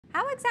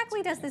How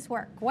exactly does this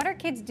work? What are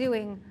kids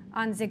doing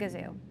on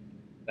Zigazoo?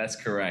 That's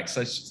correct.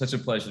 Such a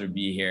pleasure to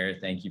be here.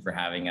 Thank you for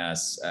having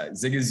us.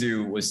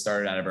 Zigazoo was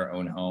started out of our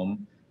own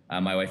home.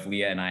 My wife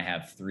Leah and I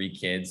have three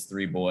kids,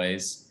 three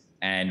boys,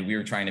 and we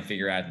were trying to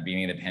figure out at the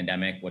beginning of the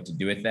pandemic what to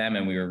do with them.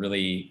 And we were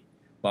really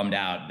bummed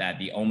out that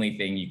the only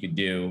thing you could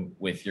do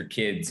with your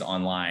kids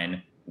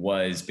online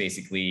was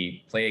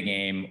basically play a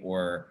game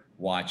or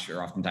watch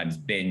or oftentimes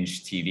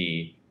binge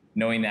TV,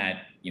 knowing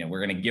that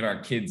we're going to give our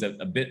kids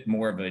a bit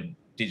more of a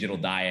digital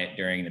diet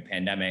during the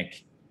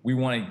pandemic. We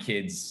wanted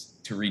kids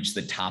to reach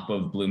the top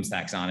of Bloom's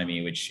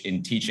taxonomy, which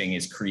in teaching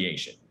is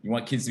creation. You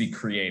want kids to be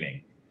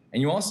creating.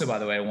 And you also, by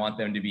the way, want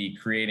them to be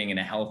creating in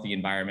a healthy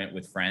environment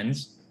with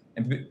friends.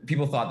 And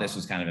people thought this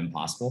was kind of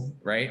impossible,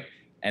 right?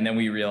 And then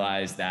we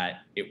realized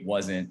that it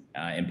wasn't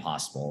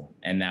impossible,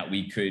 and that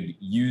we could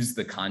use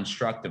the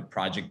construct of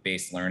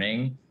project-based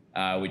learning,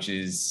 which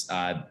is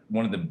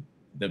one of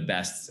the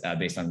best,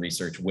 based on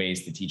research,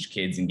 ways to teach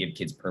kids and give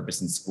kids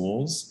purpose in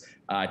schools,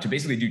 to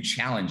basically do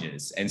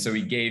challenges. And so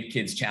we gave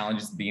kids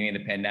challenges at the beginning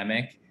of the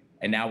pandemic,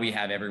 and now we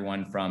have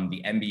everyone from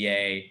the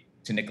NBA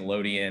to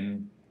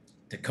Nickelodeon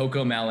to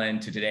Coco Melon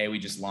to today we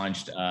just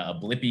launched a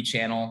Blippi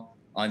channel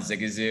on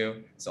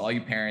Zigazoo. So all you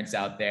parents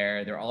out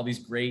there, there are all these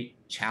great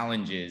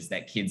challenges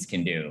that kids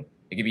can do.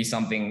 It could be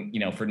something,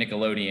 for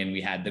Nickelodeon, we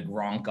had the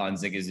Gronk on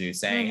Zigazoo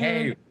saying,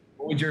 hey,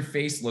 what would your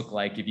face look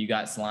like if you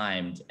got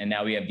slimed? And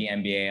now we have the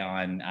NBA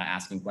on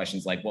asking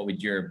questions like, what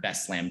would your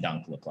best slam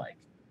dunk look like?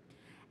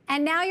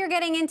 And now you're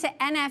getting into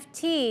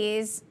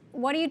NFTs.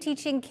 What are you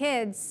teaching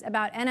kids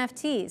about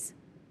NFTs?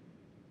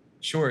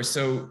 Sure.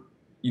 So,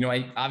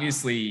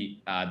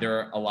 obviously there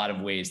are a lot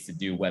of ways to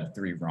do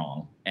Web3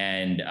 wrong,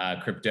 and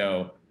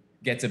crypto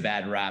gets a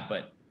bad rap,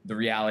 but the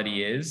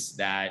reality is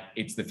that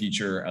it's the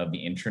future of the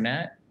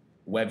internet.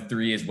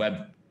 Web3 is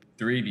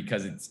Web3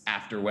 because it's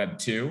after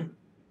Web2.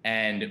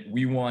 And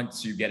we want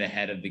to get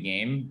ahead of the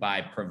game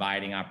by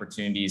providing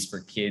opportunities for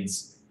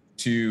kids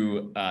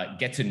to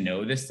get to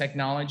know this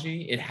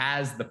technology. It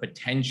has the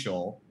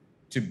potential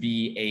to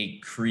be a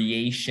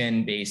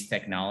creation-based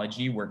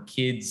technology where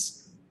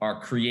kids are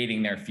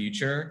creating their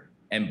future,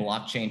 and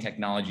blockchain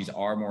technologies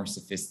are more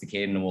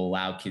sophisticated and will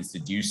allow kids to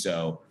do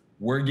so.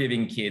 We're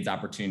giving kids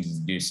opportunities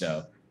to do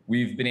so.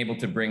 We've been able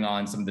to bring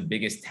on some of the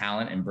biggest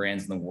talent and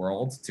brands in the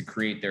world to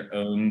create their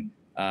own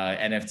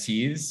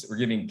NFTs. We're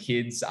giving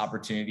kids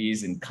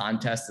opportunities in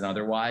contests and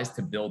otherwise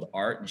to build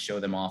art and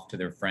show them off to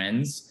their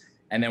friends.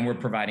 And then we're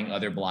providing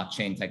other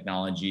blockchain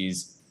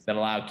technologies that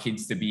allow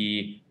kids to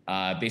be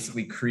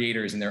basically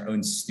creators in their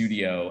own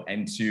studio,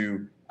 and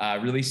to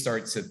really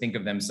start to think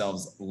of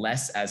themselves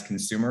less as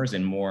consumers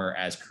and more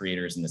as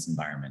creators in this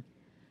environment.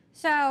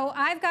 So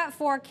I've got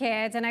 4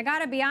 kids, and I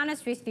gotta be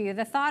honest with you,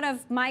 the thought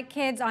of my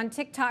kids on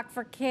TikTok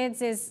for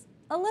kids is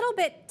a little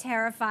bit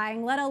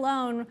terrifying, let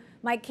alone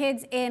my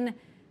kids in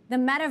the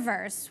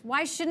metaverse.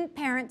 Why shouldn't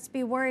parents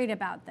be worried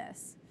about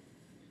this?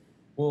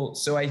 Well,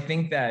 so I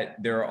think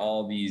that there are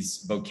all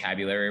these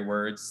vocabulary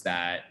words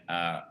that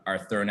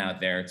are thrown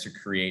out there to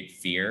create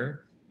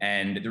fear.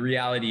 And the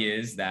reality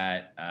is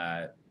that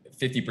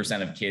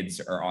 50% of kids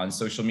are on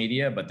social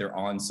media, but they're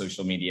on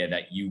social media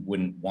that you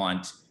wouldn't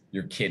want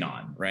your kid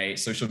on, right?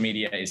 Social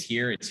media is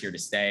here, it's here to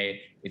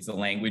stay. It's the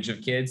language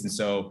of kids. And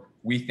so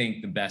we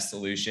think the best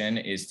solution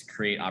is to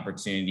create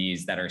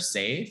opportunities that are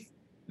safe,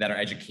 that are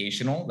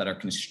educational, that are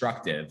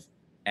constructive,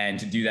 and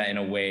to do that in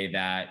a way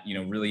that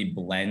really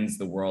blends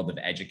the world of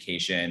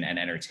education and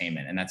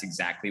entertainment. And that's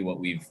exactly what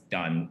we've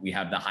done. We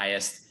have the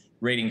highest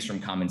ratings from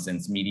Common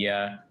Sense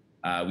Media.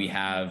 We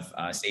have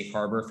Safe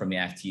Harbor from the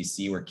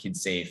FTC, we're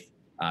KidSafe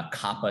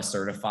COPPA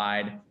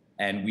certified.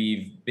 And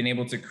we've been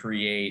able to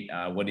create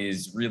what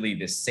is really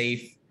the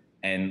safe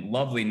and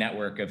lovely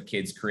network of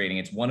kids creating.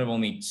 It's one of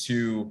only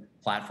 2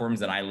 platforms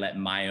that I let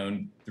my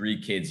own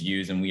 3 kids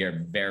use, and we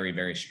are very,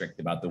 very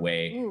strict about the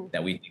way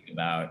that we think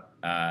about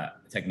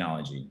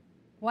technology.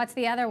 What's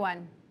the other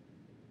one?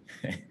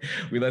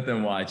 We let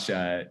them watch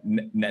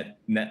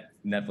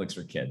Netflix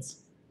for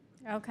kids.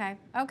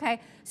 Okay.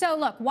 So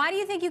look, why do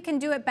you think you can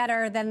do it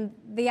better than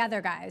the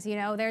other guys?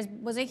 There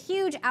was a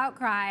huge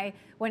outcry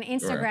when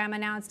Instagram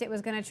announced it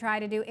was going to try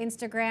to do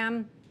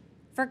Instagram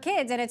for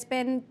kids, and it's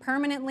been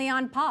permanently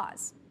on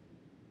pause.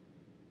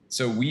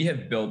 So we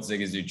have built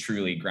Zigazoo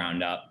truly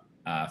ground up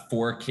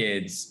for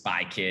kids,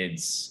 by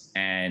kids,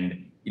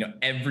 and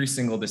every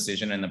single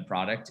decision in the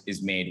product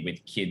is made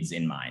with kids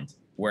in mind.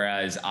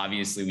 Whereas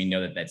obviously we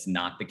know that that's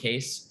not the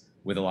case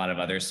with a lot of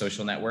other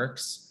social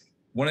networks.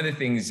 One of the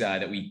things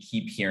that we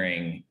keep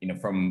hearing,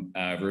 from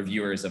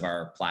reviewers of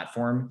our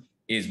platform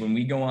is when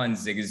we go on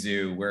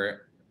Zigazoo,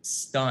 we're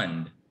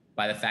stunned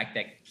by the fact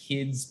that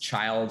kids'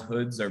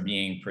 childhoods are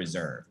being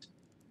preserved.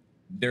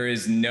 There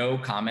is no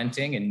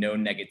commenting and no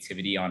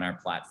negativity on our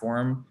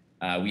platform.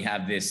 We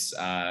have these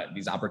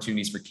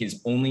opportunities for kids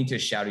only to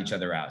shout each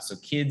other out. So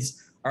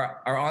kids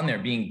are on there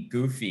being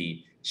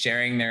goofy,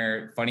 sharing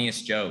their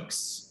funniest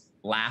jokes,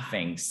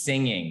 laughing,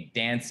 singing,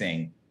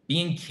 dancing,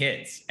 being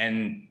kids.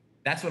 And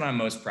that's what I'm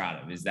most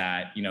proud of, is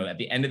that, at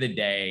the end of the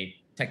day,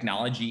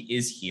 technology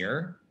is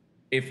here.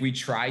 if we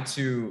try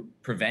to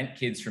prevent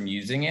kids from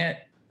using it,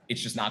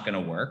 it's just not going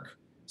to work.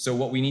 So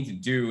what we need to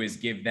do is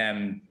give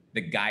them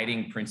the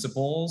guiding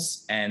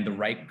principles and the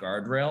right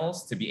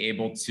guardrails to be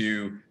able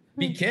to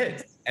be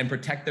kids and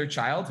protect their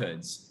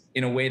childhoods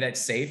in a way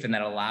that's safe and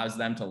that allows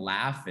them to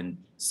laugh and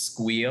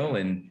squeal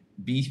and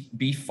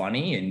be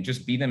funny and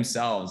just be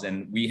themselves.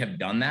 And we have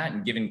done that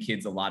and given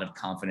kids a lot of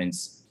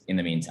confidence in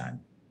the meantime.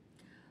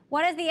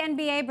 What does the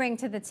NBA bring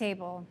to the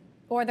table,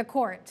 or the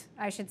court,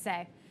 I should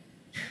say?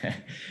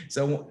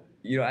 So,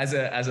 as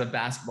a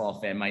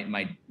basketball fan,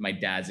 my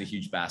dad's a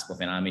huge basketball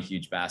fan. I'm a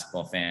huge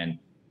basketball fan.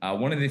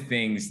 One of the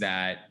things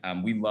that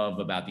we love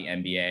about the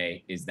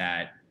NBA is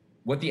that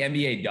what the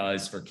NBA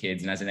does for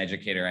kids, and as an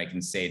educator, I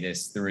can say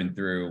this through and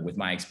through with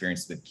my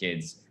experience with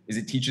kids, is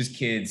it teaches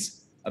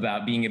kids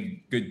about being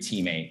a good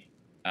teammate.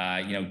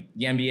 The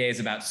NBA is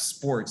about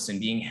sports and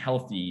being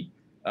healthy.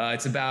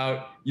 It's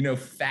about,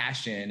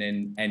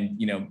 fashion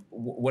and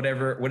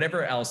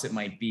whatever else it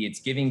might be. It's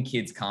giving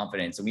kids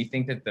confidence. And we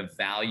think that the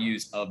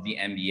values of the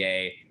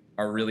NBA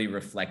are really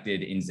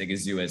reflected in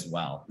Zigazoo as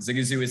well.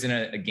 Zigazoo isn't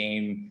a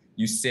game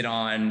you sit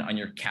on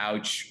your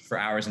couch for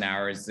hours and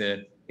hours.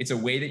 It's a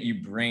way that you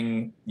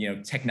bring,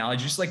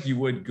 technology, just like you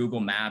would Google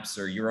Maps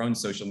or your own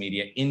social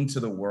media, into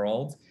the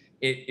world.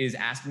 It is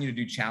asking you to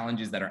do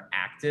challenges that are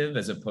active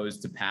as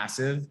opposed to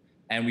passive.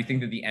 And we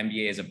think that the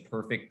NBA is a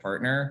perfect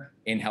partner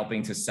in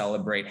helping to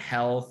celebrate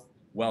health,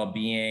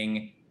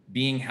 well-being,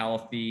 being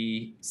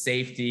healthy,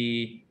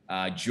 safety,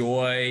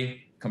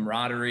 joy,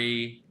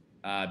 camaraderie,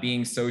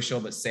 being social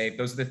but safe.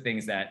 Those are the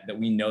things that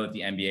we know that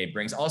the NBA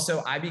brings.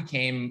 Also, I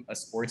became a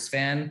sports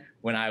fan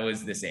when I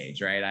was this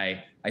age,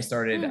 right? I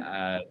started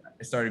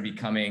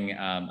becoming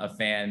a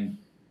fan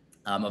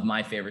of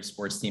my favorite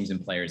sports teams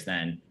and players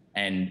then.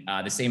 And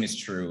the same is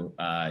true,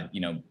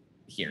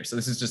 here. So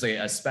this is just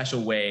a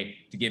special way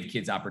to give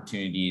kids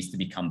opportunities to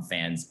become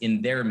fans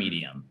in their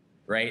medium,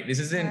 right? This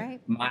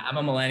isn't I'm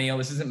a millennial.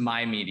 This isn't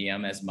my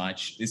medium as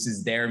much. This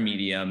is their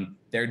medium.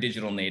 They're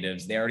digital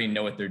natives. They already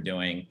know what they're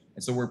doing.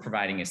 And so we're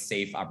providing a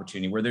safe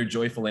opportunity where they're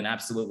joyful and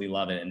absolutely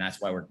love it. And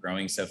that's why we're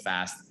growing so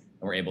fast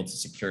and we're able to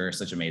secure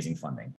such amazing funding.